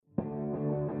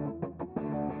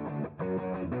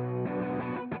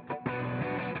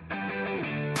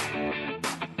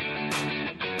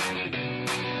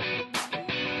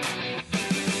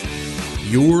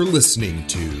You're listening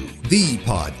to The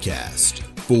Podcast.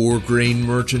 For grain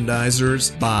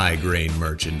merchandisers, by grain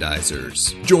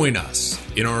merchandisers. Join us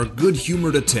in our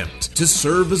good-humored attempt to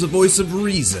serve as a voice of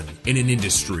reason in an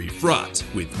industry fraught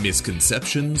with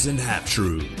misconceptions and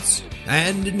half-truths.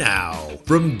 And now,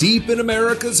 from deep in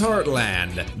America's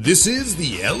heartland, this is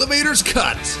The Elevator's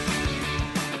Cut.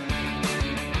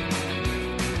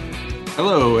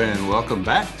 Hello and welcome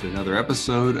back to another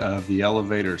episode of The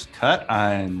Elevator's Cut.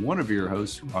 I'm one of your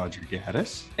hosts, Roger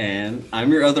Gaddis. And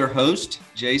I'm your other host,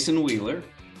 Jason Wheeler.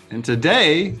 And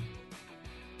today,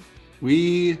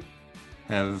 we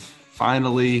have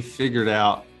finally figured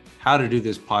out how to do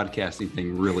this podcasting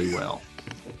thing really well.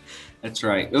 That's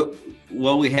right.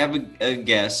 Well, we have a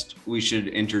guest we should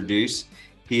introduce.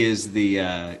 He is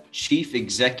the Chief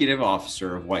Executive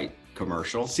Officer of White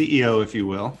Commercial. CEO, if you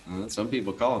will. Some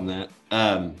people call him that.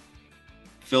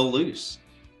 Phil Luce.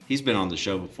 He's been on the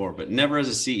show before, but never as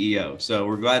a CEO. So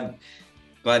we're glad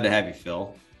to have you,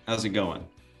 Phil. How's it going?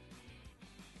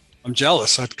 I'm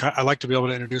jealous. I like to be able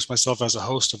to introduce myself as a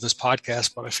host of this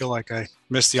podcast, but I feel like I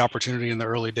missed the opportunity in the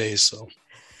early days. So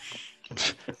I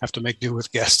have to make do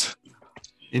with guest.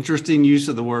 Interesting use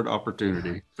of the word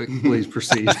opportunity. Please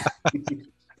proceed.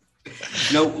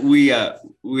 No, we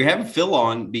have Phil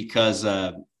on because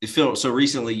Phil. So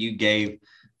recently you gave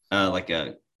like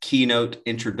a keynote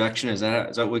introduction. Is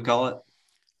that what we call it?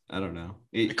 I don't know.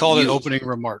 I call it opening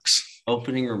remarks.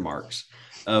 Opening remarks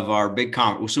of our big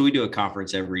conference. So we do a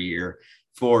conference every year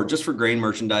for grain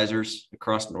merchandisers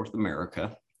across North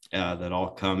America that all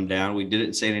come down. We did it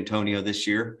in San Antonio this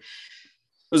year.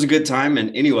 It was a good time.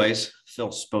 And anyways,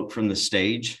 Phil spoke from the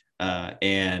stage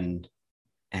and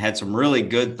had some really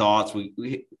good thoughts.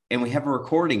 We have a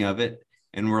recording of it,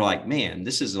 and we're like, man,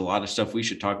 this is a lot of stuff we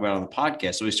should talk about on the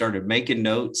podcast. So we started making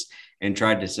notes and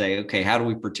tried to say, okay, how do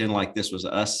we pretend like this was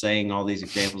us saying all these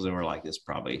examples? And we're like, this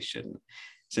probably shouldn't,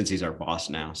 since he's our boss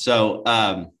now. So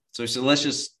we said, let's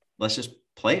just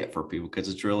play it for people because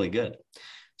it's really good.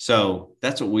 So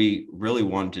that's what we really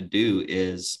wanted to do,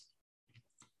 is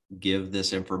give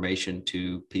this information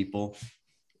to people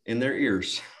in their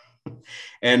ears.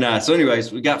 And so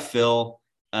anyways, we got Phil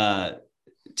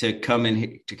to come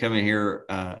in here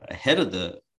ahead of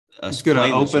the he's going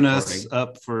to open us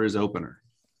up for his opener.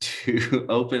 To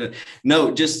open it.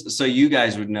 No, just so you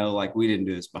guys would know, like, we didn't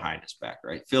do this behind his back,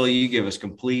 right? Phil, you give us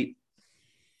complete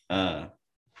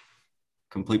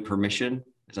permission.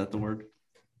 Is that the word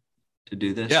to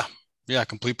do this? Yeah,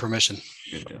 complete permission.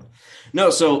 Good deal.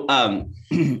 No, so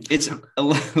it's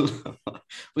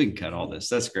we can cut all this.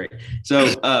 That's great.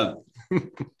 So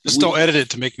just don't edit it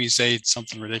to make me say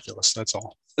something ridiculous. That's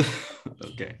all.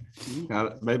 Okay.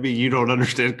 Maybe you don't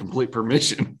understand complete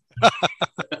permission.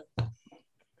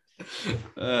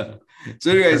 So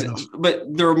anyways,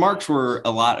 but the remarks were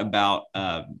a lot about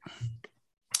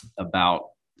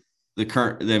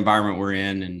the environment we're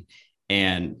in,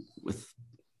 and with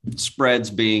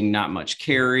spreads being not much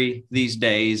carry these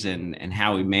days, and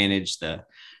how we manage the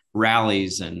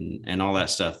rallies and all that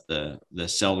stuff, the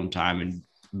seldom time, and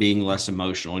being less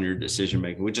emotional in your decision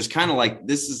making, which is kind of like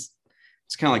it's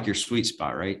kind of like your sweet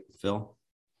spot, right, Phil?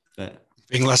 That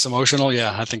being less emotional,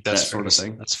 yeah, I think that's that sort of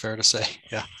thing. That's fair to say.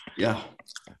 Yeah.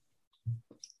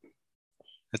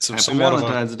 It's Happy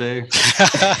Valentine's Day.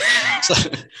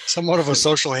 Somewhat of a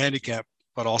social handicap,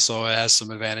 but also it has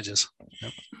some advantages.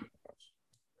 Yep.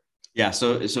 Yeah.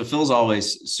 So Phil's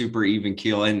always super even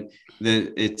keel, and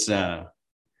it's I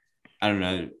don't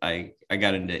know. I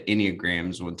got into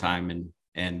Enneagrams one time,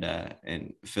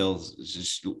 and Phil's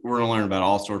just, we're gonna learn about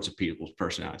all sorts of people's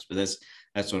personalities, but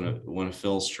that's one of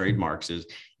Phil's trademarks is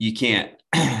you can't.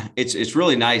 It's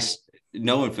really nice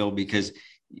knowing Phil, because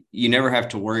you never have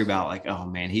to worry about, like, oh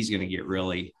man, he's going to get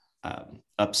really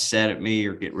upset at me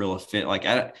or get real offended. Like,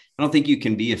 I don't think you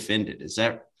can be offended. Is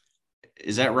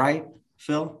that right,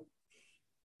 Phil?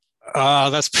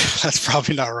 That's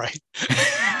probably not right.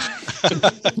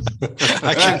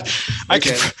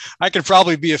 I can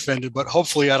probably be offended, but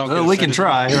hopefully I don't. Well, we can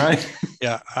try, right?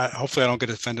 Yeah. Hopefully I don't get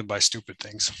offended by stupid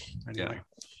things. Anyway. Yeah.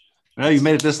 Well, you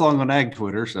made it this long on Ag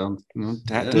Twitter, so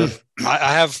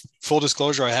I have, full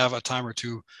disclosure, I have a time or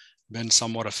two been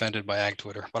somewhat offended by Ag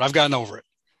Twitter, but I've gotten over it.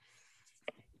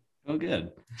 Oh,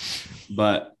 good.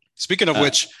 But speaking of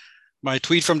which, my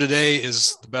tweet from today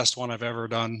is the best one I've ever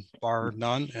done, bar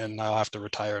none, and I'll have to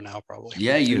retire now probably.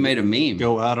 Yeah, you made a meme.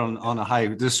 Go out on a high.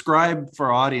 Describe for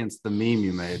our audience the meme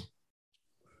you made.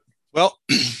 Well,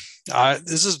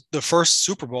 This is the first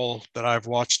Super Bowl that I've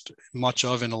watched much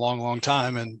of in a long, long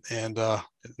time, and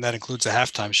that includes a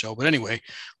halftime show. But anyway,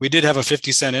 we did have a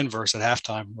 50-cent inverse at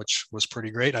halftime, which was pretty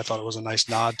great. I thought it was a nice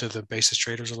nod to the basis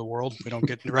traders of the world. We don't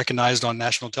get recognized on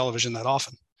national television that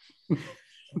often.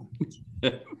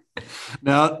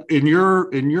 Now, in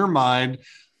your mind,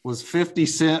 was 50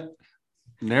 Cent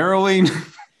narrowing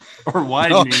or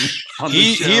widening on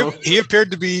the show? He appeared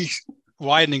to be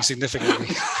widening significantly.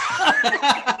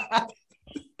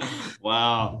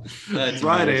 Wow. That's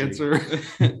right answer.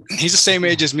 He's the same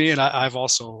age as me, and I've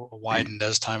also widened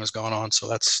as time has gone on. So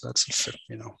that's that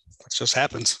just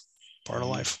happens. Part of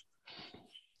life.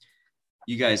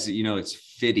 You guys, it's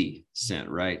 50 Cent,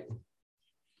 right?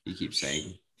 You keep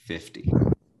saying 50.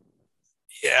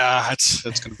 Yeah, that's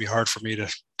going to be hard for me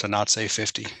to not say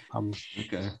 50.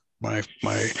 Okay. I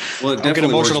don't get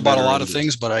emotional about a lot of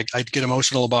things, but I get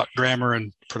emotional about grammar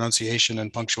and pronunciation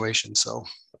and punctuation. So,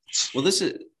 well, if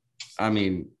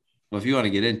you want to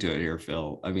get into it here,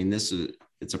 Phil,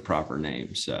 it's a proper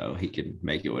name, so he can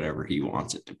make it whatever he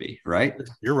wants it to be, right?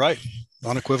 You're right.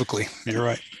 Unequivocally, you're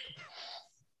right.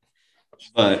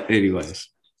 But anyways,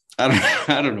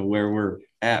 I don't know where we're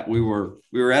at. We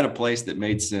were at a place that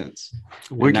made sense.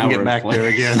 We can get back there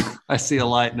again. I see a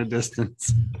light in the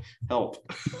distance.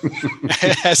 Help.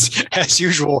 As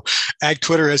usual, Ag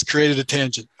Twitter has created a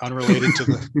tangent unrelated to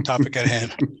the topic at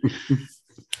hand.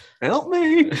 Help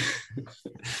me.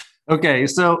 Okay,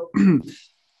 so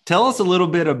tell us a little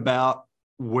bit about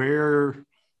where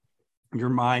your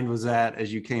mind was at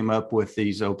as you came up with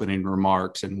these opening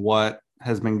remarks and what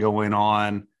has been going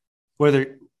on,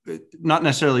 whether not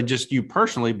necessarily just you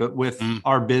personally, but with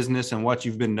our business and what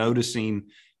you've been noticing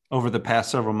over the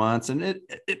past several months, and it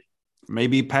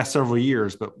maybe past several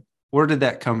years, but where did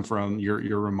that come from,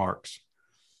 your remarks?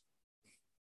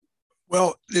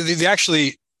 Well,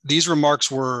 these remarks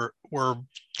were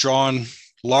drawn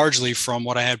largely from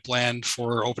what I had planned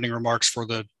for opening remarks for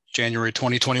the January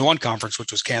 2021 conference,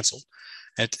 which was canceled.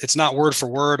 It's not word for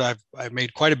word. I've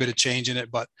made quite a bit of change in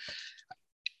it, but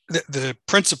the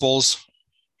principles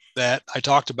that I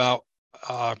talked about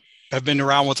have been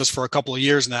around with us for a couple of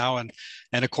years now. And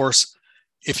of course,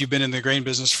 if you've been in the grain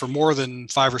business for more than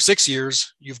 5 or 6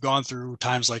 years, you've gone through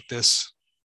times like this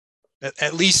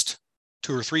at least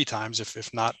 2 or 3 times,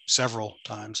 if not several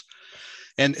times.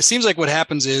 And it seems like what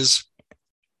happens is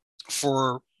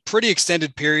for pretty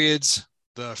extended periods,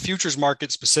 the futures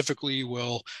market specifically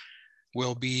will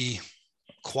be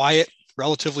quiet,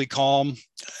 relatively calm.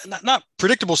 Not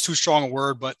predictable is too strong a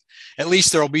word, but at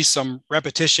least there'll be some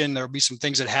repetition. There'll be some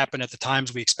things that happen at the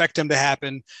times we expect them to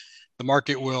happen. The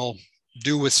market will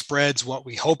do with spreads what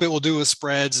we hope it will do with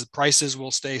spreads. The prices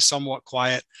will stay somewhat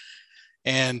quiet.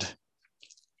 And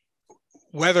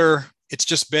whether it's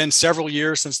just been several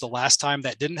years since the last time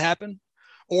that didn't happen,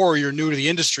 or you're new to the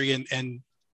industry and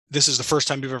this is the first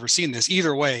time you've ever seen this,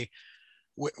 either way,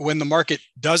 when the market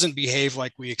doesn't behave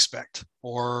like we expect,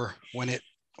 or when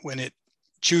it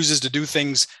chooses to do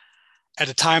things at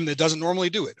a time that doesn't normally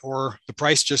do it, or the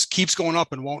price just keeps going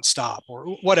up and won't stop,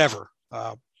 or whatever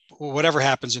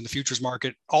happens in the futures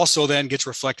market also then gets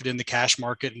reflected in the cash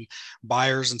market, and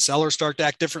buyers and sellers start to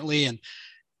act differently. And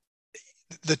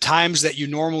the times that you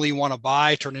normally want to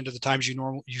buy turn into the times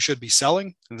you should be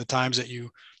selling, and the times that you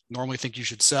normally think you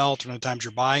should sell turn into the times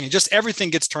you're buying, and just everything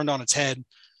gets turned on its head.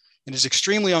 And it's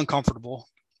extremely uncomfortable,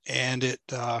 and it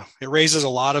raises a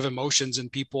lot of emotions in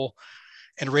people,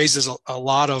 and raises a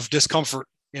lot of discomfort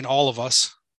in all of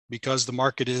us, because the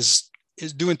market is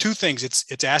doing 2 things.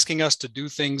 It's asking us to do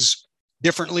things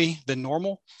differently than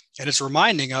normal, and it's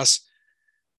reminding us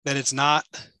that it's not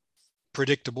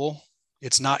predictable,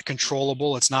 it's not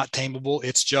controllable, it's not tameable.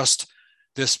 It's just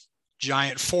this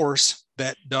giant force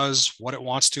that does what it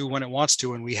wants to when it wants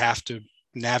to, and we have to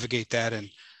navigate that and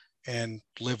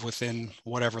live within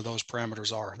whatever those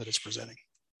parameters are that it's presenting.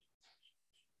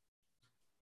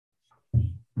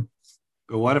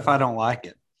 But what if I don't like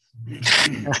it?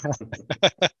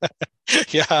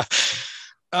 Yeah.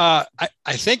 I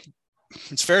think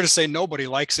it's fair to say nobody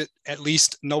likes it. At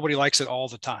least nobody likes it all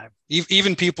the time.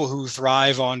 Even people who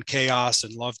thrive on chaos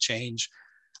and love change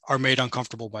are made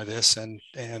uncomfortable by this. And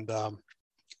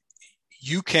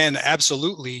you can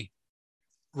absolutely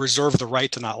reserve the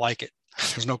right to not like it.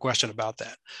 There's no question about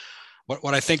that.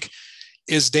 What I think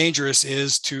is dangerous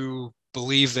is to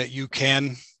believe that you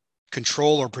can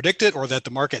control or predict it, or that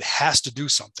the market has to do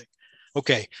something.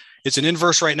 Okay, it's an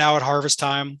inverse right now at harvest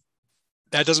time.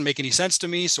 That doesn't make any sense to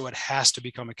me, so it has to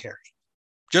become a carry,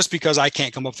 just because I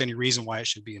can't come up with any reason why it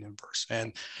should be an inverse.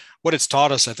 And what it's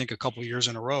taught us, I think, a couple of years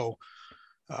in a row,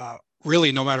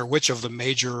 really, no matter which of the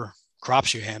major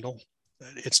crops you handle,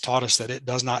 it's taught us that it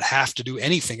does not have to do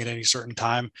anything at any certain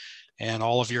time. And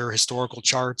all of your historical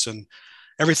charts and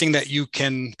everything that you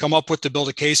can come up with to build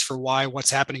a case for why what's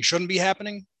happening shouldn't be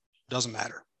happening doesn't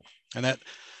matter. And that,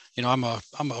 I'm a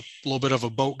little bit of a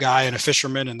boat guy and a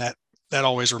fisherman, and that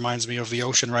always reminds me of the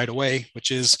ocean right away,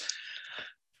 which is,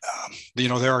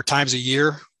 there are times a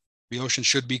year the ocean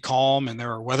should be calm, and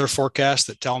there are weather forecasts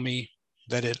that tell me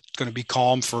that it's going to be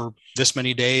calm for this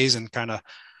many days and kind of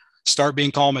start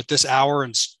being calm at this hour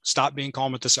and stop being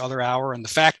calm at this other hour. And the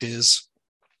fact is,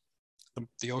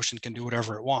 the ocean can do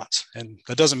whatever it wants. And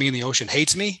that doesn't mean the ocean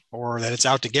hates me or that it's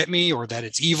out to get me or that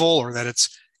it's evil or that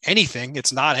it's anything.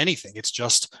 It's not anything. It's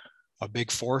just a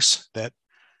big force that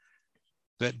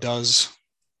does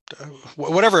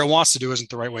whatever it wants to do. Isn't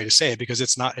the right way to say it, because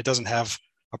it doesn't have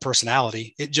a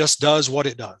personality. It just does what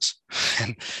it does.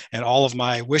 And all of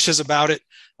my wishes about it,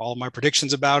 all of my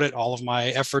predictions about it, all of my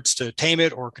efforts to tame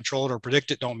it or control it or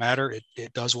predict it don't matter.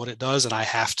 It does what it does. And I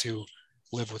have to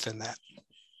live within that.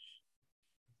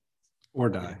 Or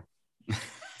die.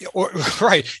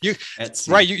 Right.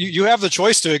 You have the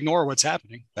choice to ignore what's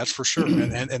happening. That's for sure.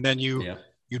 And then you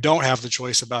don't have the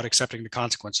choice about accepting the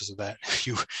consequences of that.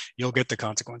 You'll get the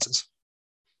consequences.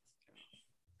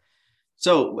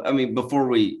 So, before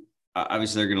we,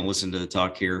 obviously they're going to listen to the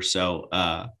talk here. So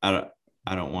I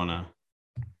don't want to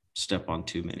step on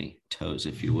too many toes,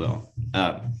 if you will.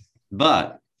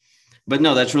 But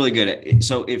no, that's really good.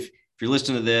 So if you're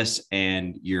listening to this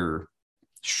and your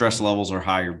stress levels are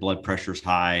high, your blood pressure is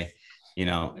high,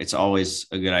 it's always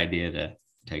a good idea to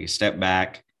take a step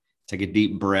back, take a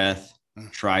deep breath,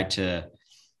 try to,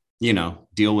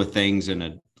 deal with things in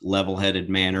a level-headed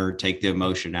manner, take the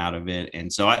emotion out of it.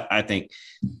 And so I think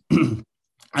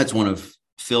that's one of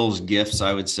Phil's gifts,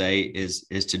 I would say, is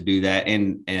to do that.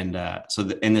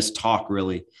 And this talk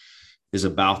really is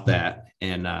about that.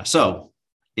 And so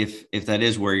if that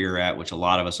is where you're at, which a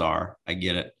lot of us are, I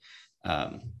get it.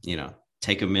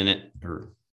 Take a minute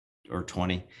or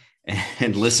 20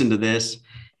 and listen to this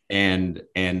and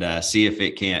see if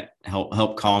it can't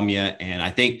help calm you. And I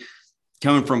think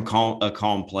coming from a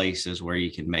calm place is where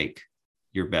you can make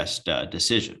your best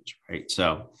decisions. Right.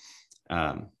 So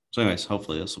anyways,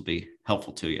 hopefully this will be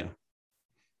helpful to you.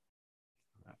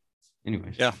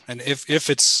 Anyways. Yeah. And if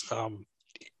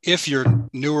you're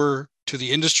newer to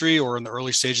the industry or in the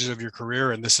early stages of your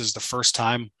career, and this is the first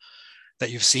time that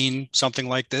you've seen something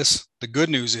like this, the good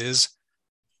news is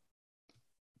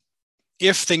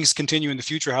if things continue in the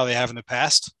future how they have in the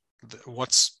past,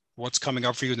 what's coming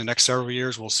up for you in the next several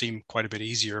years will seem quite a bit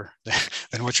easier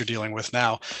than what you're dealing with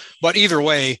now. But either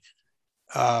way,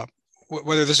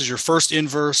 whether this is your first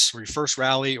inverse or your first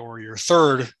rally or your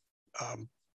third,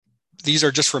 these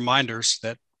are just reminders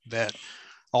that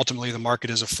ultimately the market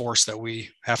is a force that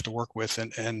we have to work with.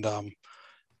 And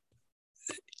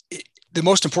the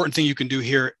most important thing you can do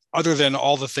here, other than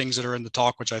all the things that are in the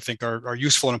talk, which I think are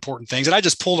useful and important things, and I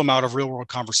just pulled them out of real world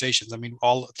conversations.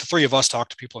 All the three of us talk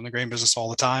to people in the grain business all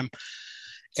the time.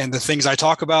 And the things I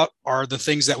talk about are the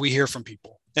things that we hear from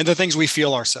people and the things we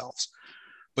feel ourselves.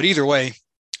 But either way,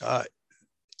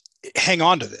 hang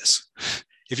on to this.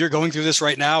 If you're going through this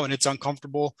right now and it's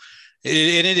uncomfortable, and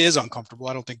it is uncomfortable,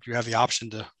 I don't think you have the option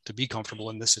to be comfortable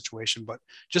in this situation, but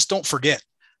just don't forget,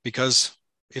 because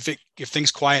if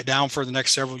things quiet down for the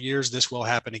next several years, this will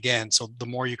happen again. So the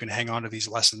more you can hang on to these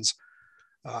lessons,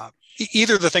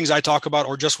 either the things I talk about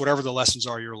or just whatever the lessons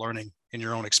are you're learning in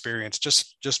your own experience,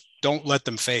 just don't let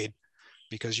them fade,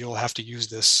 because you'll have to use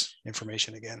this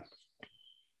information again.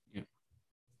 Yeah.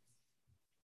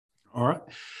 All right.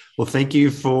 Well, thank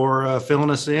you for filling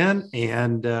us in,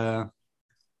 and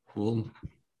we'll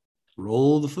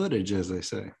roll the footage, as they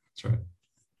say. That's right.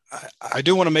 I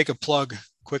do want to make a plug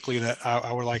quickly that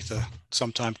I would like to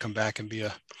sometime come back and be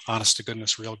a honest to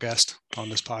goodness real guest on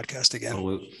this podcast again.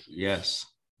 Oh, yes.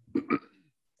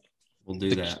 We'll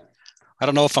do that. I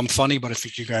don't know if I'm funny, but I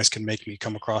think you guys can make me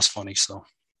come across funny. So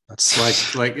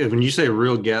that's like when you say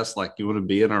real guest, like you want to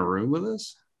be in our room with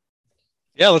us?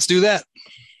 Yeah, let's do that.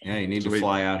 Yeah, you need to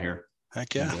fly out here.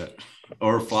 Heck yeah.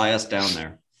 Or fly us down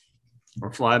there.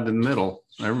 Or fly to the middle.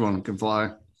 Everyone can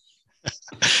fly.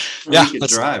 Yeah, we can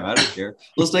drive. I don't care.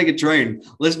 Let's take a train.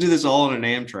 Let's do this all on an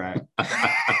Amtrak.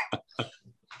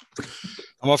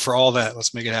 I'm up for all that.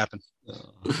 Let's make it happen.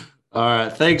 All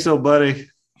right. Thanks, old buddy.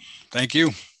 Thank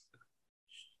you.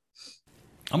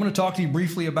 I'm going to talk to you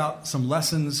briefly about some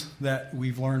lessons that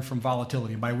we've learned from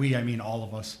volatility. By we, I mean all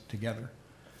of us together.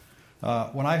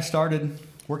 When I started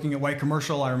working at White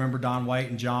Commercial, I remember Don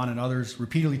White and John and others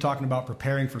repeatedly talking about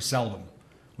preparing for seldom,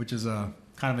 which is a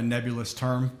kind of a nebulous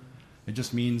term. It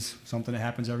just means something that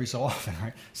happens every so often,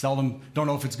 right? Seldom, don't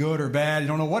know if it's good or bad. You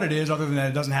don't know what it is other than that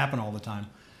it doesn't happen all the time.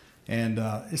 And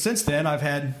since then, I've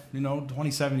had,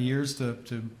 27 years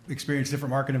to experience different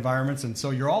market environments. And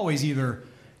so you're always either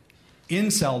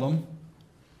in seldom,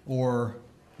 or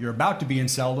you're about to be in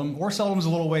seldom, or seldom's a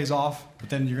little ways off, but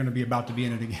then you're going to be about to be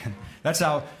in it again. That's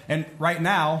how, and right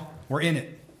now, we're in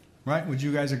it, right? Would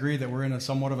you guys agree that we're in a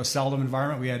somewhat of a seldom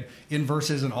environment? We had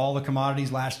inverses in all the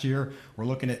commodities last year. We're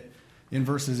looking at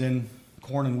inverses in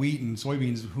corn and wheat and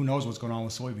soybeans. Who knows what's going on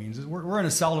with soybeans? We're in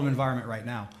a seldom environment right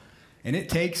now. And it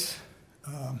takes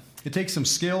some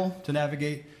skill to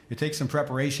navigate. It takes some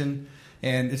preparation.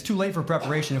 And it's too late for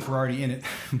preparation if we're already in it.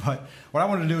 But what I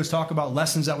wanted to do is talk about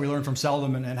lessons that we learned from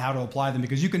seldom and how to apply them,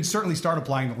 because you can certainly start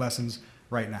applying the lessons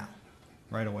right now,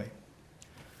 right away.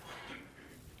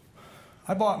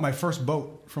 I bought my first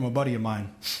boat from a buddy of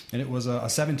mine, and it was a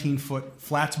 17-foot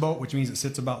flats boat, which means it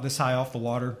sits about this high off the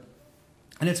water.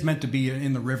 And it's meant to be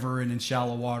in the river and in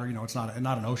shallow water. It's not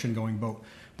an ocean-going boat.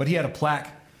 But he had a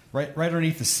plaque right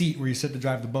underneath the seat where you sit to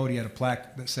drive the boat. He had a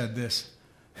plaque that said this.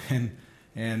 And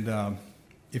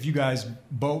if you guys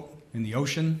boat in the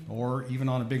ocean or even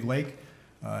on a big lake,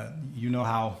 you know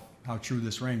how true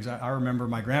this rings. I remember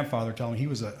my grandfather telling me he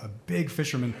was a big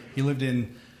fisherman. He lived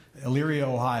in Elyria,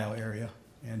 Ohio area,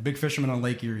 and big fisherman on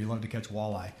Lake Erie. He loved to catch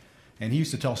walleye. And he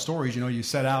used to tell stories. You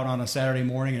set out on a Saturday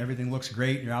morning and everything looks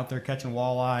great. And you're out there catching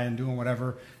walleye and doing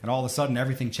whatever. And all of a sudden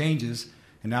everything changes.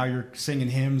 And now you're singing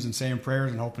hymns and saying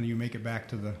prayers and hoping you make it back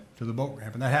to the boat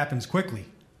ramp. And that happens quickly.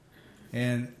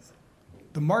 And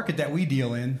the market that we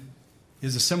deal in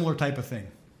is a similar type of thing.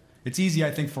 It's easy,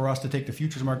 I think, for us to take the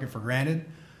futures market for granted,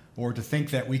 or to think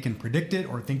that we can predict it,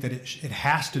 or think that it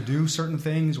has to do certain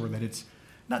things, or that it's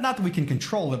not that we can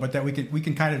control it, but that we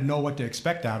can kind of know what to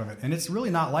expect out of it. And it's really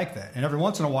not like that. And every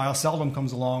once in a while, seldom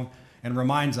comes along and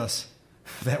reminds us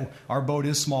that our boat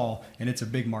is small and it's a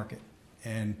big market.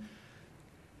 And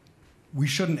we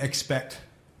shouldn't expect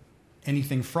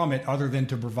anything from it other than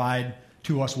to provide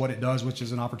to us what it does, which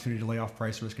is an opportunity to lay off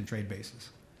price, risk, and trade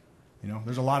basis.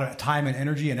 There's a lot of time and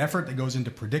energy and effort that goes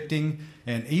into predicting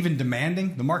and even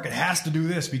demanding. The market has to do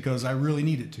this because I really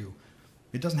need it to.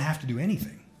 It doesn't have to do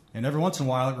anything. And every once in a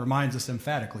while, it reminds us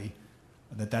emphatically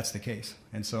that that's the case.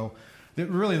 And so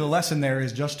really the lesson there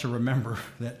is just to remember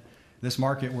that this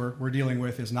market we're dealing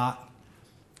with is not,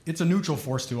 it's a neutral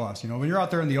force to us. When you're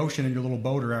out there in the ocean in your little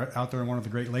boat, or out there in one of the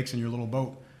Great Lakes in your little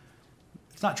boat,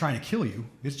 it's not trying to kill you.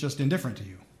 It's just indifferent to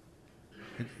you.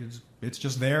 It's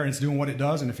just there, and it's doing what it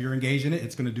does. And if you're engaged in it,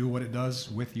 it's going to do what it does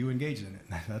with you engaged in it.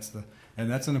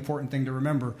 That's an important thing to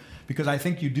remember, because I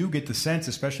think you do get the sense,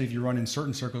 especially if you run in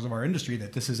certain circles of our industry,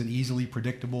 that this is an easily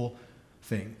predictable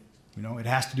thing. It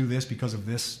has to do this because of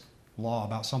this law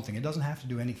about something. It doesn't have to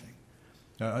do anything.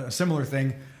 A similar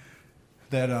thing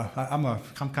that I'm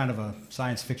kind of a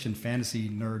science fiction fantasy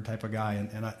nerd type of guy,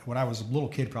 and when I was a little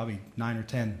kid, probably 9 or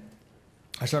 10,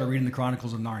 I started reading the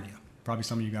Chronicles of Narnia. Probably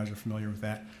some of you guys are familiar with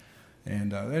that.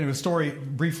 And anyway,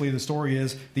 the story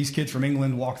is these kids from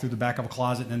England walk through the back of a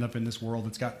closet and end up in this world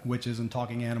that's got witches and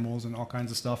talking animals and all kinds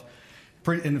of stuff.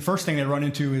 And the first thing they run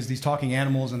into is these talking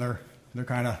animals, and they're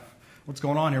kind of, what's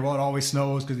going on here? Well, it always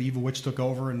snows because the evil witch took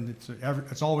over, and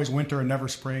it's always winter and never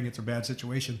spring. It's a bad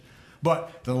situation.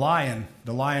 But the lion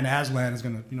Aslan is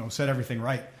going to set everything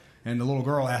right. And the little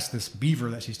girl asks this beaver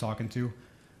that she's talking to,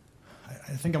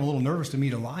 I think I'm a little nervous to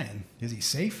meet a lion. Is he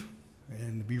safe?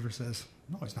 And the beaver says,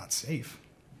 no, he's not safe.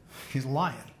 He's a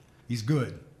lion. He's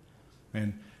good.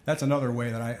 And that's another way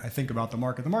that I think about the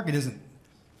market. The market isn't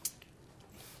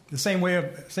the same way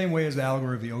as the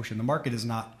allegory of the ocean. The market is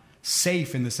not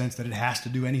safe in the sense that it has to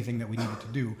do anything that we need it to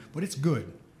do, but it's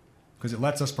good because it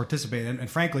lets us participate. And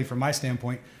frankly, from my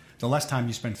standpoint, the less time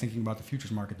you spend thinking about the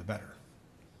futures market, the better.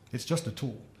 It's just a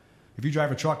tool. If you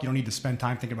drive a truck, you don't need to spend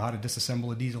time thinking about how to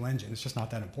disassemble a diesel engine. It's just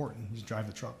not that important. You just drive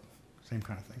the truck. Same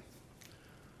kind of thing.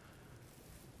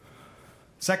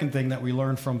 Second thing that we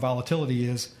learned from volatility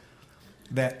is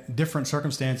that different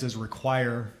circumstances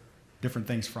require different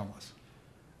things from us.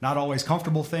 Not always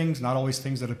comfortable things, not always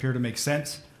things that appear to make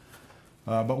sense.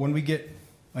 But when we get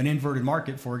an inverted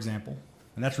market, for example,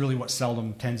 and that's really what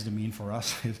seldom tends to mean for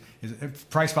us, is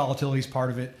price volatility is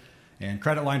part of it, and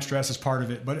credit line stress is part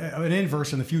of it, but an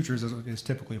inverse in the futures is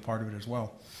typically a part of it as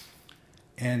well.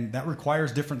 And that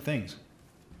requires different things.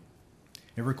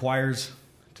 It requires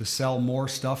to sell more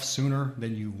stuff sooner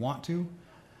than you want to.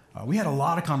 We had a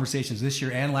lot of conversations this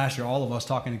year and last year, all of us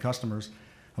talking to customers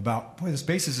about, boy, this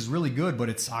basis is really good, but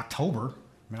it's October.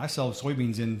 I mean, I sell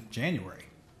soybeans in January.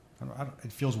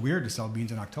 It feels weird to sell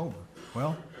beans in October.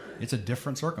 Well, it's a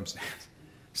different circumstance.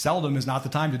 Seldom is not the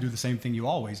time to do the same thing you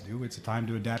always do. It's a time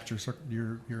to adapt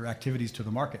your activities to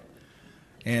the market.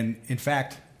 And in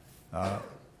fact,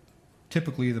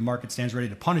 typically the market stands ready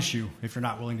to punish you if you're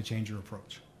not willing to change your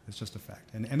approach. It's just a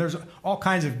fact. And there's all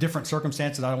kinds of different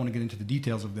circumstances. I don't want to get into the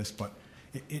details of this, but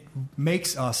it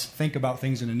makes us think about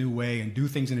things in a new way and do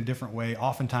things in a different way,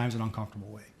 oftentimes an uncomfortable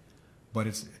way.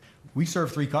 But we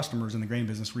serve 3 customers in the grain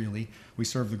business, really. We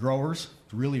serve the growers,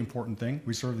 it's a really important thing.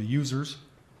 We serve the users,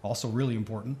 also really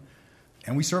important.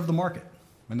 And we serve the market.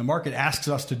 And the market asks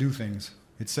us to do things.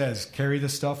 It says, carry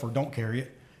this stuff or don't carry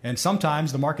it. And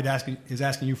sometimes the market is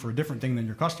asking you for a different thing than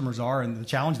your customers are. And the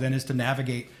challenge then is to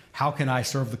navigate, how can I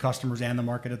serve the customers and the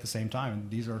market at the same time?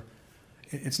 And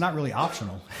it's not really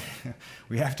optional.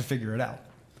 We have to figure it out.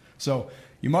 So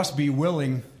you must be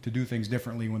willing to do things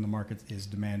differently when the market is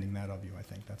demanding that of you. I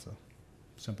think that's a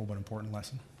simple but important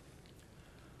lesson.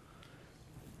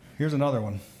 Here's another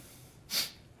one.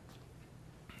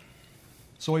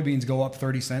 Soybeans go up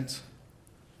 30 cents,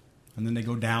 and then they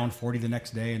go down 40 the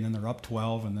next day, and then they're up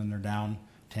 12, and then they're down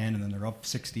 10, and then they're up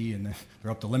 60, and then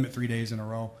they're up the limit 3 days in a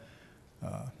row.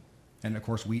 And of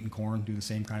course, wheat and corn do the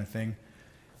same kind of thing.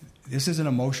 This is an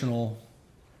emotional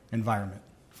environment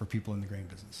for people in the grain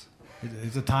business.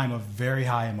 It's a time of very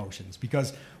high emotions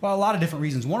because, well, a lot of different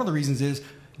reasons. One of the reasons is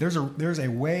there's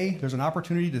an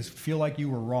opportunity to feel like you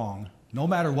were wrong, no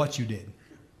matter what you did.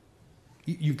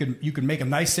 You could make a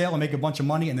nice sale and make a bunch of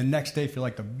money, and the next day feel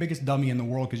like the biggest dummy in the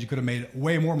world because you could have made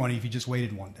way more money if you just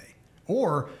waited one day.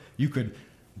 Or you could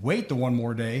wait the one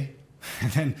more day,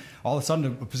 and then all of a sudden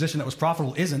a position that was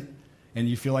profitable isn't, and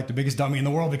you feel like the biggest dummy in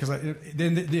the world because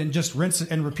then just rinse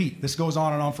and repeat. This goes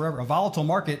on and on forever. A volatile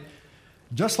market,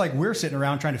 just like we're sitting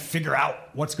around trying to figure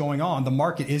out what's going on, the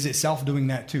market is itself doing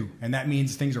that too. And that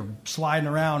means things are sliding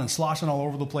around and sloshing all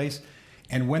over the place.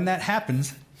 And when that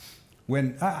happens,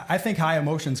 when I think high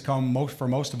emotions come for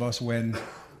most of us when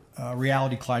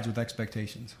reality collides with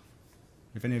expectations.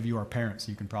 If any of you are parents,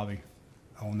 you can probably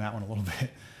own that one a little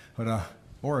bit. But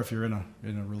or if you're in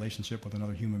a relationship with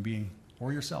another human being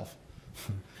or yourself.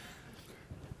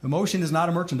 Emotion is not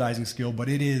a merchandising skill, but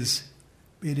it is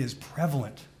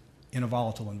prevalent in a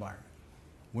volatile environment.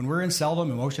 When we're in seldom,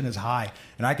 emotion is high.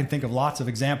 And I can think of lots of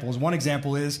examples. One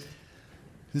example is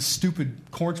this stupid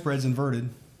corn spread's inverted.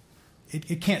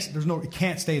 It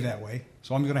can't stay that way.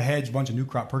 So I'm going to hedge a bunch of new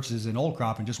crop purchases in old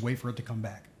crop and just wait for it to come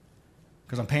back.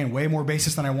 Because I'm paying way more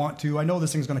basis than I want to. I know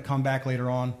this thing's going to come back later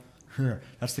on.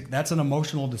 That's an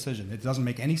emotional decision. It doesn't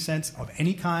make any sense of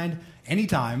any kind,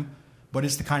 anytime, but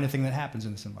it's the kind of thing that happens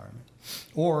in this environment.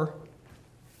 Or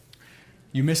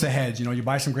you miss a hedge. You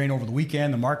buy some grain over the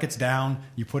weekend, the market's down,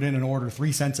 you put in an order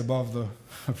 3 cents above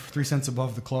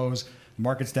the close, the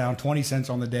market's down 20 cents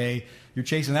on the day. You're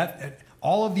chasing that.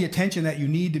 All of the attention that you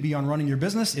need to be on running your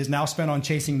business is now spent on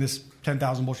chasing this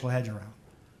 10,000 bushel hedge around.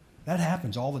 That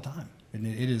happens all the time. And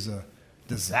it is a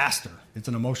disaster. It's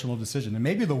an emotional decision. And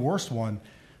maybe the worst one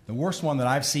that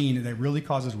I've seen that really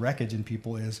causes wreckage in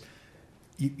people is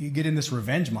you get in this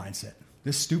revenge mindset.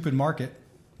 This stupid market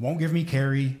won't give me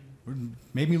carry,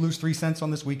 made me lose 3 cents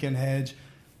on this weekend hedge,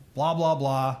 blah, blah,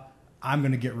 blah. I'm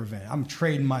going to get revenge. I'm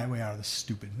trading my way out of this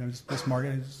this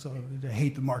market. I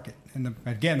hate the market. And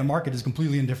again, the market is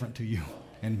completely indifferent to you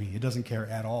and me. It doesn't care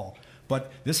at all.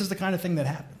 But this is the kind of thing that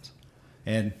happens.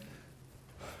 And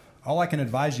all I can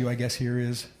advise you, I guess, here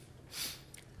is,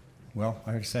 well,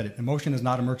 I already said it. Emotion is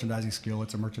not a merchandising skill.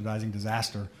 It's a merchandising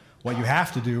disaster. What you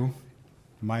have to do,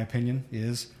 in my opinion,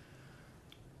 is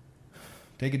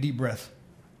take a deep breath.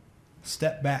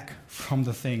 Step back from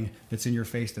the thing that's in your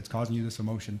face that's causing you this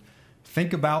emotion.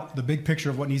 Think about the big picture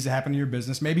of what needs to happen in your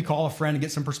business. Maybe call a friend and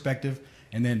get some perspective,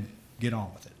 and then get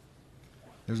on with it.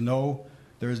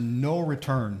 There is no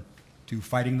return to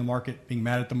fighting the market, being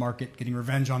mad at the market, getting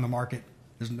revenge on the market.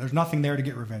 There's nothing there to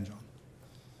get revenge on.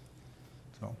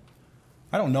 So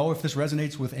I don't know if this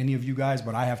resonates with any of you guys,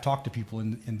 but I have talked to people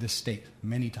in this state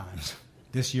many times.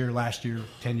 This year, last year,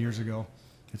 10 years ago.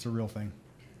 It's a real thing.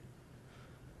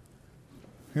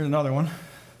 Here's another one.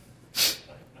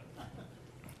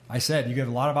 I said you get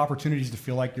a lot of opportunities to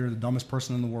feel like you're the dumbest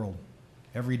person in the world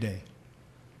every day.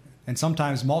 And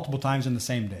sometimes multiple times in the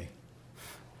same day.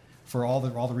 For all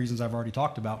the reasons I've already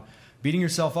talked about. Beating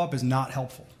yourself up is not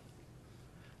helpful.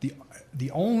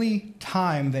 The only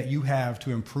time that you have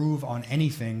to improve on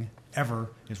anything ever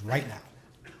is right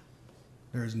now.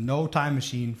 There is no time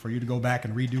machine for you to go back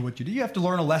and redo what you did. You have to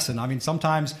learn a lesson. I mean,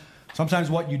 sometimes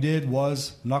what you did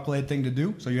was a knucklehead thing to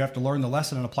do, so you have to learn the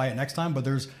lesson and apply it next time, but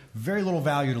there's very little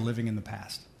value to living in the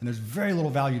past, and there's very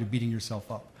little value to beating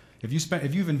yourself up. If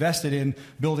you've invested in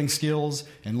building skills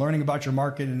and learning about your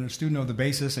market and a student of the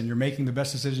basis and you're making the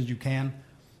best decisions you can,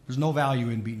 There's no value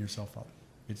in beating yourself up.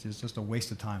 It's just a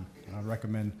waste of time. And I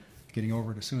recommend getting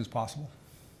over it as soon as possible.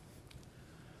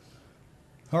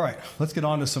 All right, let's get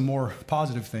on to some more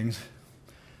positive things.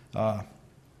 A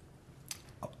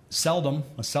seldom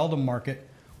market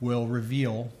will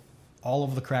reveal all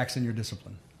of the cracks in your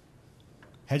discipline.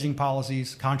 Hedging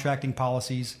policies, contracting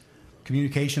policies,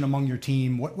 communication among your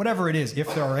team, whatever it is.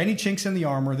 If there are any chinks in the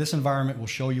armor, this environment will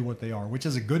show you what they are, which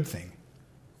is a good thing,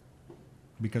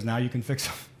 because now you can fix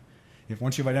them. If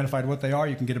once you've identified what they are,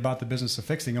 you can get about the business of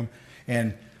fixing them.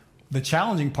 And the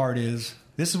challenging part is,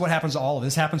 this is what happens to all of us.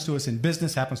 This happens to us in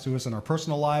business, happens to us in our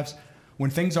personal lives. When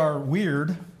things are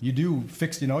weird, you do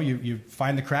fix, you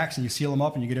find the cracks and you seal them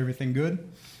up and you get everything good.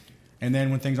 And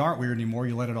then when things aren't weird anymore,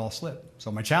 you let it all slip.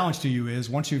 So my challenge to you is,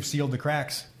 once you've sealed the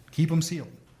cracks, keep them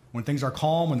sealed. When things are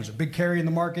calm, when there's a big carry in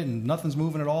the market and nothing's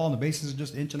moving at all and the basis is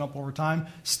just inching up over time,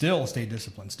 still stay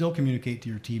disciplined, still communicate to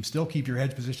your team, still keep your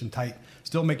hedge position tight,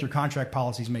 still make your contract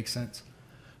policies make sense.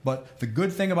 But the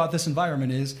good thing about this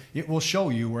environment is it will show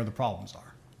you where the problems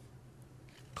are.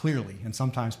 Clearly, and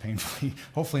sometimes painfully,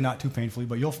 hopefully not too painfully,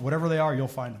 but whatever they are, you'll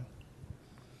find them.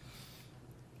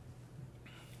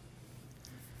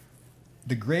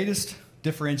 The greatest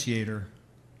differentiator,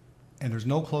 and there's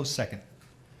no close second,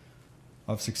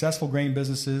 of successful grain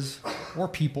businesses or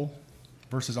people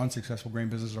versus unsuccessful grain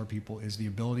businesses or people is the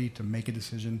ability to make a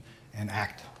decision and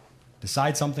act.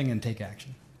 Decide something and take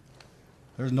action.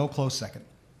 There's no close second.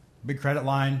 Big credit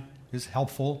line is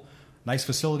helpful. Nice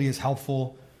facility is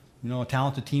helpful. A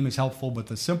talented team is helpful, but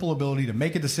the simple ability to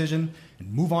make a decision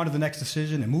and move on to the next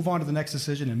decision and move on to the next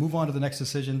decision and move on to the next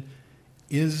decision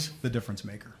is the difference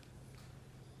maker.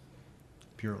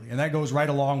 Purely. And that goes right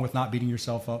along with not beating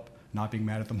yourself up, not being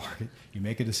mad at the market. You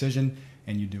make a decision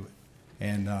and you do it.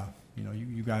 And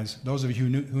you guys, those of you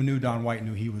who knew Don White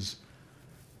knew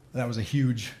that was a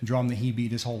huge drum that he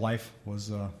beat his whole life,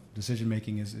 was decision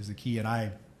making is the key. And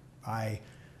I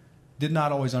did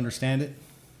not always understand it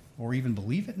or even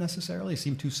believe it necessarily. It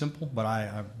seemed too simple,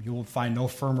 but you will find no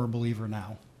firmer believer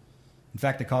now. In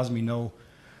fact, it caused me no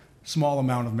small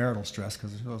amount of marital stress,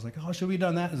 because I was like, oh, should we have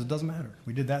done that? It doesn't matter.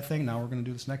 We did that thing. Now we're going to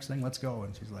do this next thing. Let's go.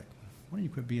 And she's like, why don't you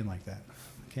quit being like that?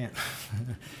 I can't.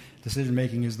 Decision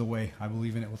making is the way. I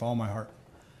believe in it with all my heart.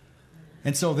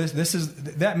 And so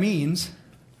that means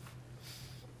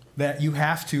that you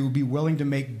have to be willing to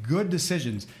make good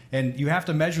decisions, and you have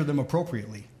to measure them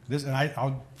appropriately.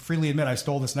 I'll freely admit I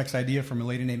stole this next idea from a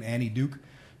lady named Annie Duke.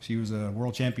 She was a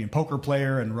world champion poker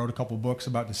player and wrote a couple books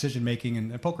about decision making.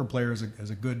 And a poker player is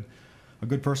a good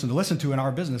person to listen to in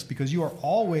our business, because you are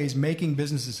always making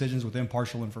business decisions with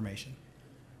impartial information.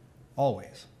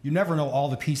 Always. You never know all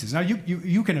the pieces. Now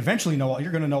you can eventually know.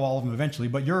 You're going to know all of them eventually,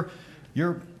 but you're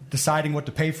deciding what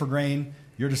to pay for grain.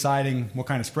 You're deciding what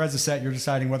kind of spreads to set. You're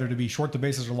deciding whether to be short the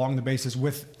basis or long the basis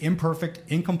with imperfect,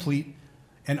 incomplete,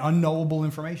 and unknowable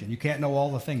information. You can't know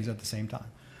all the things at the same time.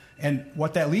 And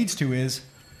what that leads to is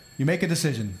you make a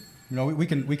decision. We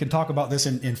can talk about this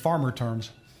in farmer terms.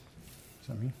 Is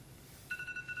that me?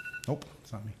 Nope,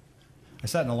 it's not me. I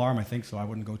set an alarm, I think, so I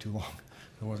wouldn't go too long.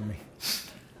 It wasn't me.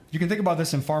 You can think about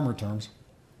this in farmer terms.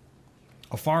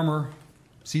 A farmer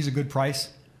sees a good price,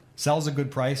 sells a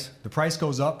good price, the price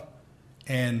goes up,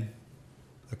 and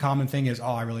the common thing is,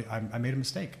 I made a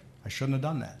mistake. I shouldn't have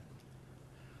done that.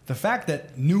 The fact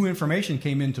that new information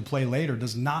came into play later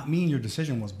does not mean your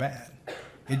decision was bad.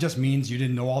 It just means you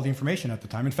didn't know all the information at the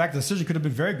time. In fact, the decision could have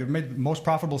been very good. Made the most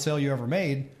profitable sale you ever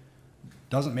made.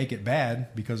 Doesn't make it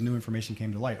bad because new information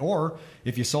came to light. Or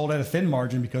if you sold at a thin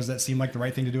margin because that seemed like the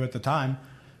right thing to do at the time,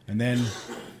 and then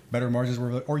better margins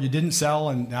were, or you didn't sell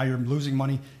and now you're losing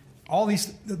money. All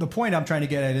these, the point I'm trying to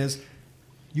get at is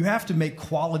you have to make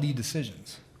quality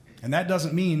decisions. And that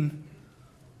doesn't mean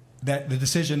that the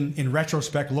decision in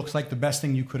retrospect looks like the best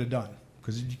thing you could have done,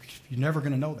 because you're never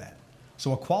going to know that.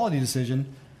 So a quality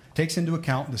decision takes into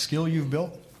account the skill you've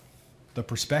built, the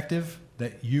perspective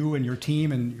that you and your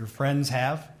team and your friends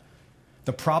have,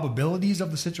 the probabilities of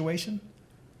the situation.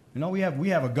 We have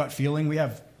a gut feeling. We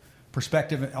have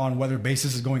perspective on whether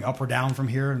basis is going up or down from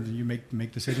here, and you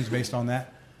make decisions based on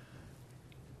that.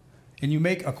 And you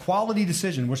make a quality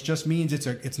decision, which just means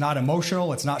it's not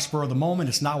emotional, it's not spur of the moment,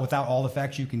 it's not without all the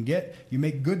facts you can get. You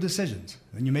make good decisions.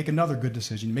 Then you make another good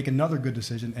decision. You make another good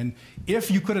decision. And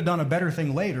if you could have done a better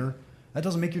thing later, that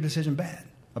doesn't make your decision bad.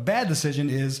 A bad decision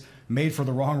is made for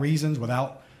the wrong reasons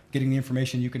without getting the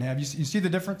information you can have. You see the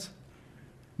difference?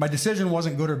 My decision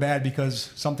wasn't good or bad because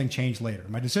something changed later.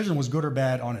 My decision was good or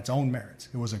bad on its own merits.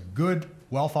 It was a good,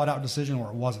 well thought out decision, or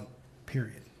it wasn't,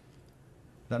 period.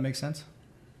 Does that make sense?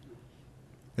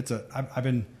 I've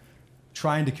been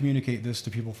trying to communicate this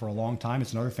to people for a long time.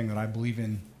 It's another thing that I believe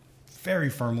in very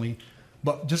firmly.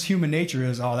 But just human nature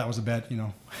is, oh, that was a bad, it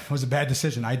was a bad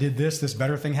decision. I did this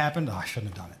better thing happened. Oh, I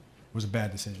shouldn't have done it. It was a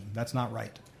bad decision. That's not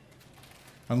right.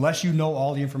 Unless you know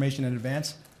all the information in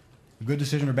advance, a good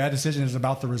decision or bad decision is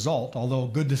about the result. Although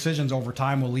good decisions over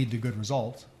time will lead to good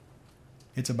results,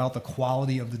 it's about the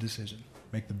quality of the decision.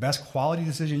 Make the best quality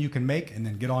decision you can make and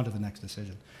then get on to the next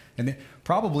decision. And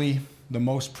probably the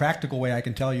most practical way I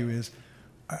can tell you is,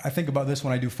 I think about this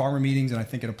when I do farmer meetings, and I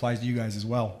think it applies to you guys as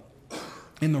well.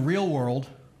 In the real world,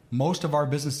 most of our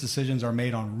business decisions are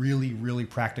made on really, really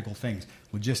practical things.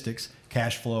 Logistics,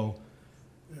 cash flow,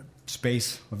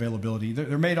 space availability.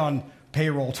 They're made on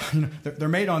payroll. They're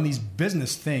made on these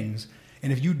business things.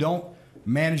 And if you don't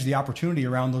manage the opportunity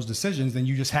around those decisions, then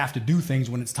you just have to do things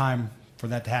when it's time for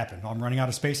that to happen. I'm running out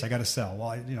of space. I got to sell. Well,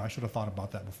 I should have thought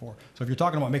about that before. So if you're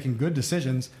talking about making good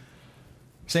decisions,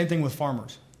 same thing with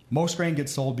farmers. Most grain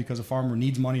gets sold because a farmer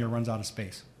needs money or runs out of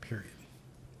space, period.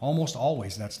 Almost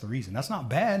always that's the reason. That's not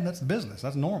bad. That's business.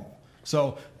 That's normal.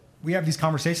 So we have these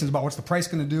conversations about what's the price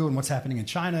going to do and what's happening in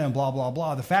China and blah, blah,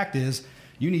 blah. The fact is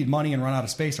you need money and run out of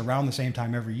space around the same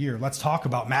time every year. Let's talk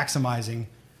about maximizing.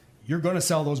 You're going to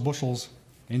sell those bushels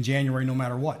in January no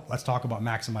matter what. Let's talk about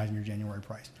maximizing your January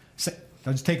price. So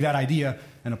just take that idea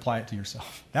and apply it to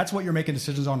yourself. That's what you're making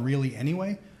decisions on really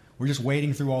anyway. We're just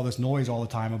wading through all this noise all the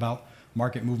time about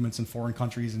market movements in foreign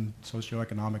countries and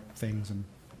socioeconomic things and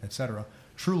et cetera.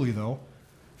 Truly, though,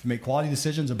 if you make quality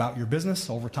decisions about your business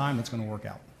over time, that's going to work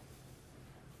out.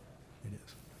 It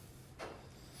is.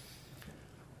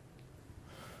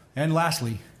 And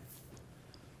lastly,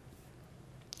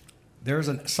 there's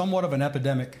somewhat of an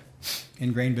epidemic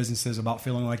in grain businesses about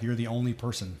feeling like you're the only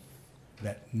person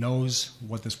that knows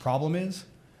what this problem is,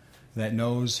 that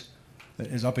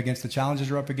is up against the challenges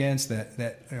you're up against,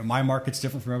 that my market's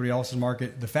different from everybody else's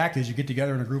market. The fact is you get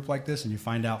together in a group like this and you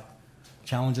find out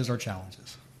challenges are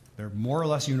challenges. They're more or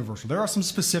less universal. There are some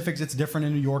specifics. It's different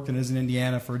in New York than it is in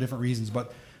Indiana for different reasons.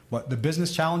 But the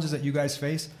business challenges that you guys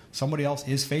face, somebody else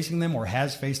is facing them or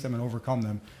has faced them and overcome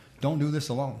them. Don't do this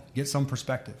alone. Get some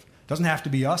perspective. Doesn't have to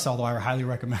be us, although I highly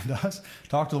recommend us.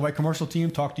 Talk to the white commercial team.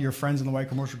 Talk to your friends in the white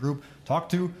commercial group. Talk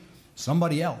to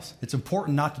somebody else. It's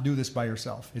important not to do this by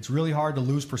yourself. It's really hard to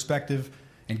lose perspective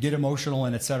and get emotional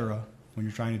and et cetera when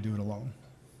you're trying to do it alone.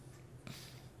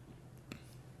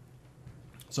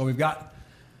 So we've got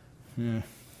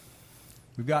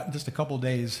just a couple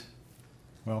days.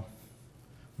 Well,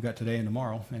 we've got today and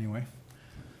tomorrow anyway.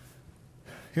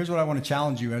 Here's what I want to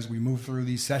challenge you as we move through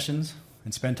these sessions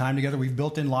and spend time together. We've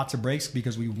built in lots of breaks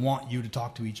because we want you to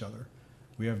talk to each other.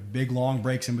 We have big, long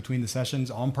breaks in between the sessions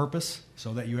on purpose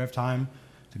so that you have time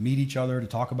to meet each other, to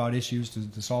talk about issues,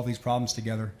 to solve these problems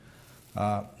together.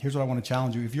 Here's what I want to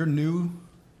challenge you. If you're new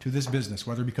to this business,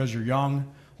 whether because you're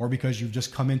young or because you've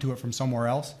just come into it from somewhere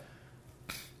else,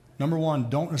 number one,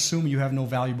 don't assume you have no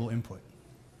valuable input.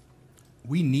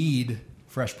 We need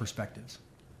fresh perspectives.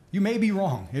 You may be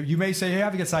wrong. You may say, hey, I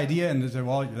have this idea, and say,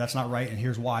 well, that's not right, and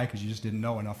here's why, because you just didn't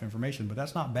know enough information. But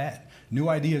that's not bad. New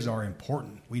ideas are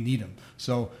important. We need them.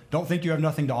 So don't think you have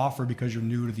nothing to offer because you're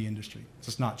new to the industry. It's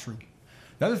just not true.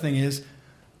 The other thing is,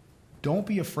 don't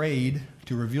be afraid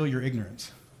to reveal your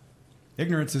ignorance.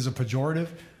 Ignorance is a pejorative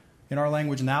in our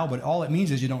language now, but all it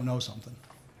means is you don't know something.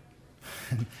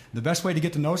 The best way to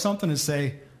get to know something is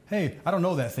say, hey, I don't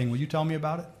know that thing. Will you tell me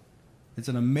about it? It's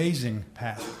an amazing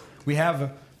path.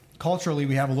 Culturally,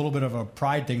 we have a little bit of a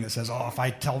pride thing that says, oh, if I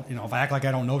act like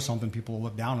I don't know something, people will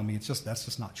look down on me. That's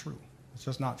just not true. It's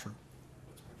just not true.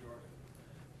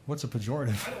 What's a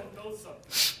pejorative? I don't know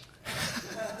something.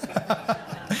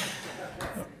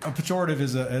 A pejorative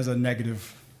is a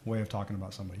negative way of talking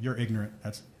about somebody. You're ignorant.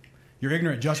 You're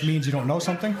ignorant just means you don't know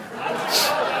something.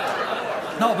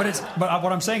 No, but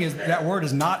what I'm saying is that word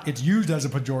is not. It's used as a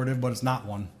pejorative, but it's not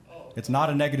one. It's not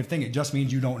a negative thing. It just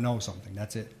means you don't know something.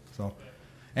 That's it. So.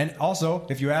 And also,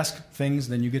 if you ask things,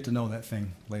 then you get to know that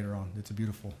thing later on. It's a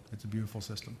beautiful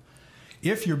system.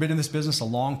 If you've been in this business a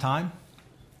long time,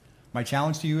 my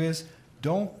challenge to you is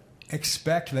don't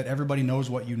expect that everybody knows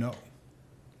what you know.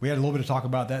 We had a little bit of talk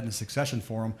about that in the Succession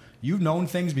Forum. You've known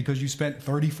things because you spent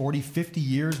 30, 40, 50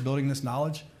 years building this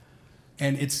knowledge,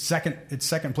 and it's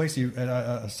second place to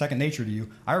you, second nature to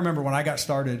you. I remember when I got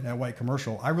started at White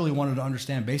Commercial, I really wanted to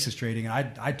understand basis trading,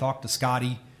 and I talked to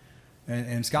Scotty.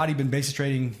 And Scotty had been basis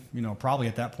trading, probably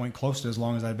at that point close to as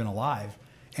long as I'd been alive.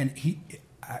 And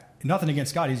nothing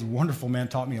against Scotty, he's a wonderful man,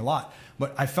 taught me a lot.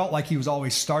 But I felt like he was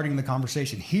always starting the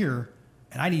conversation here,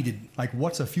 and I needed,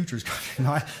 what's a futures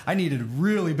contract? I needed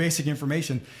really basic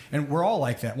information, and we're all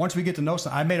like that. Once we get to know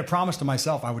something, I made a promise to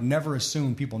myself I would never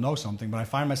assume people know something, but I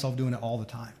find myself doing it all the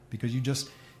time because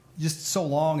just so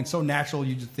long and so natural.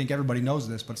 You just think everybody knows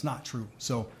this, but it's not true.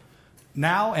 So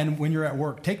now, and when you're at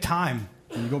work, take time.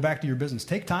 When you go back to your business,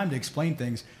 take time to explain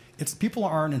things. People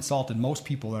aren't insulted. Most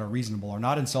people that are reasonable are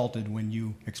not insulted when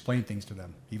you explain things to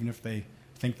them, even if they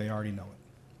think they already know it.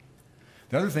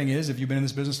 The other thing is, if you've been in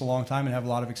this business a long time and have a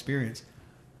lot of experience,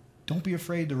 don't be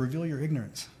afraid to reveal your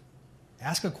ignorance.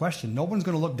 Ask a question. No one's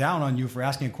going to look down on you for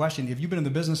asking a question. If you've been in the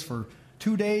business for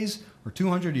 2 days or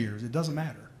 200 years, it doesn't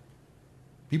matter.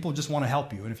 People just want to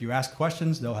help you, and if you ask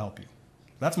questions, they'll help you.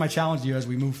 That's my challenge to you as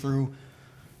we move through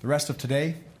the rest of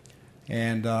today,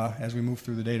 and as we move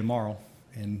through the day tomorrow,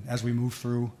 and as we move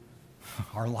through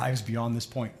our lives beyond this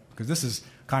point. Because this is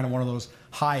kind of one of those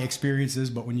high experiences,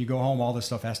 but when you go home, all this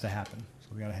stuff has to happen. So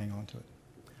we got to hang on to it.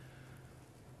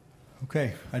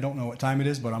 Okay, I don't know what time it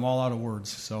is, but I'm all out of words.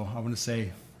 So I want to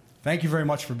say thank you very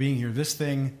much for being here. This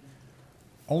thing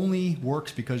only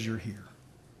works because you're here.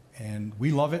 And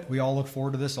we love it. We all look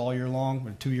forward to this all year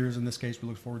long. 2 years in this case, we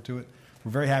look forward to it.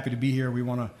 We're very happy to be here. We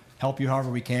want to help you however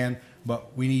we can,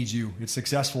 but we need you. It's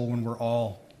successful when we're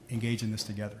all engaged in this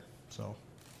together. So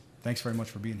thanks very much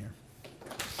for being here.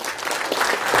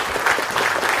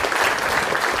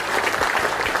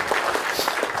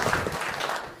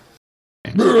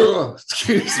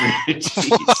 Excuse me.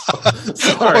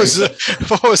 What was that?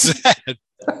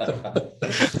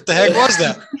 What the heck was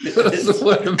that?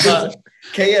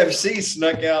 KFC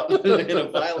snuck out in a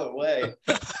violent way.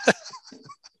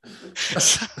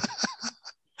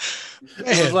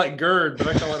 It was like GERD, but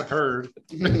I call it herd.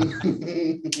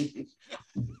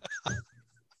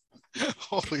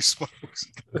 Holy smokes.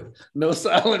 No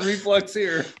silent reflux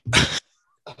here.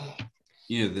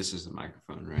 You know, this is the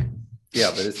microphone, right? Yeah,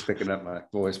 but it's picking up my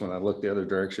voice when I look the other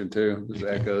direction too. There's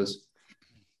echoes.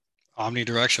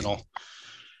 Omnidirectional.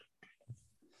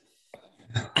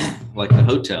 Like the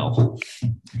hotel.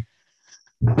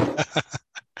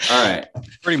 All right.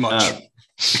 Pretty much.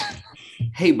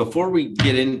 Hey, before we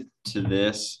get into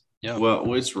this, yeah.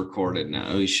 Well, it's recorded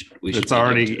now. We should It's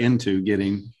already into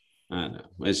getting. I know.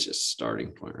 It's just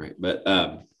starting point, right? But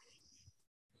we're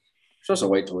supposed to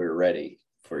wait till we were ready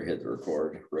before you hit the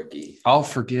record, rookie. I'll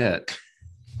forget.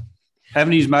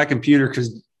 Haven't used my computer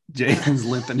because Jason's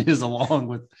limping his along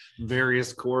with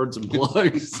various cords and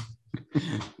plugs.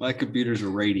 My computer's a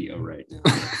radio right now.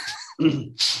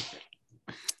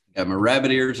 Got my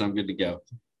rabbit ears. I'm good to go.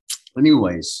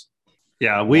 Anyways.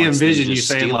 Yeah, we envision you just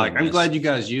saying like, stealing I'm glad you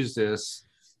guys used this.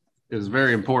 It was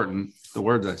very important, the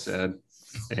words I said.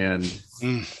 And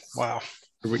wow.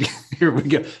 Here we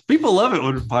go. People love it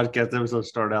when podcast episodes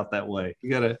start out that way. You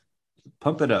got to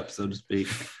pump it up, so to speak.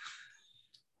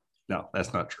 No,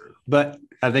 that's not true. But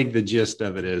I think the gist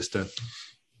of it is to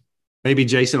maybe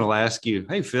Jason will ask you,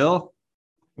 hey, Phil,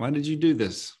 why did you do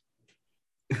this?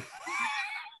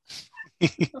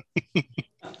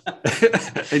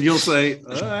 And you'll say,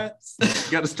 all right,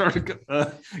 got to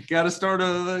start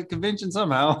a convention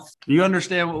somehow. You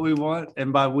understand what we want?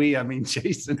 And by we, I mean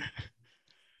Jason.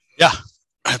 Yeah,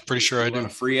 I'm pretty sure I do. do. A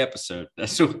free episode.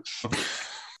 That's what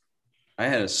I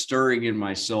had a stirring in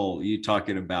my soul. You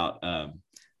talking about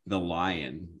the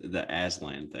lion, the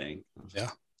Aslan thing.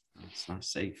 Yeah, it's not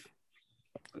safe,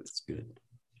 but it's good.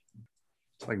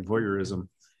 It's like voyeurism.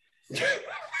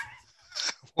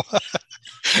 What?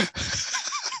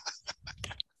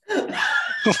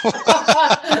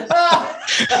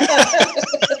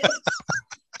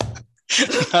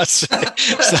 It's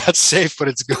not safe, but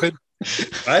it's good.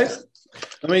 Right?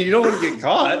 I mean, you don't want to get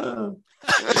caught.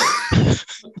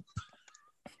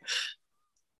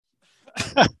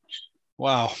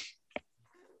 Wow.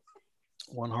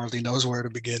 One hardly knows where to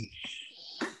begin.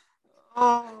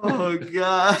 Oh,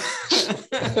 God.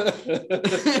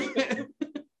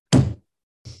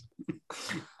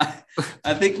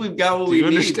 I think we've got what we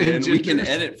need, and we can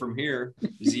edit from here.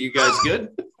 Is you guys good?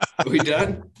 Are we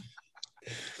done?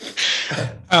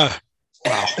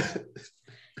 Wow.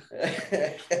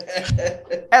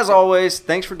 As always,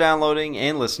 thanks for downloading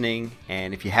and listening.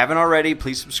 And if you haven't already,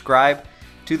 please subscribe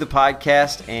to the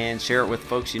podcast and share it with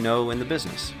folks you know in the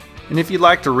business. And if you'd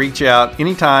like to reach out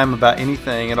anytime about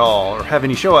anything at all or have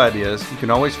any show ideas, you can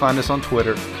always find us on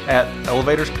Twitter at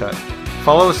ElevatorsCut.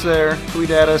 Follow us there,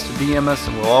 tweet at us, DM us,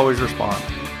 and we'll always respond.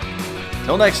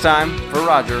 Till next time, for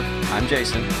Roger, I'm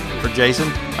Jason. For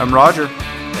Jason, I'm Roger.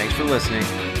 Thanks for listening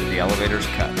to the Elevators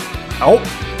Cut. Oh.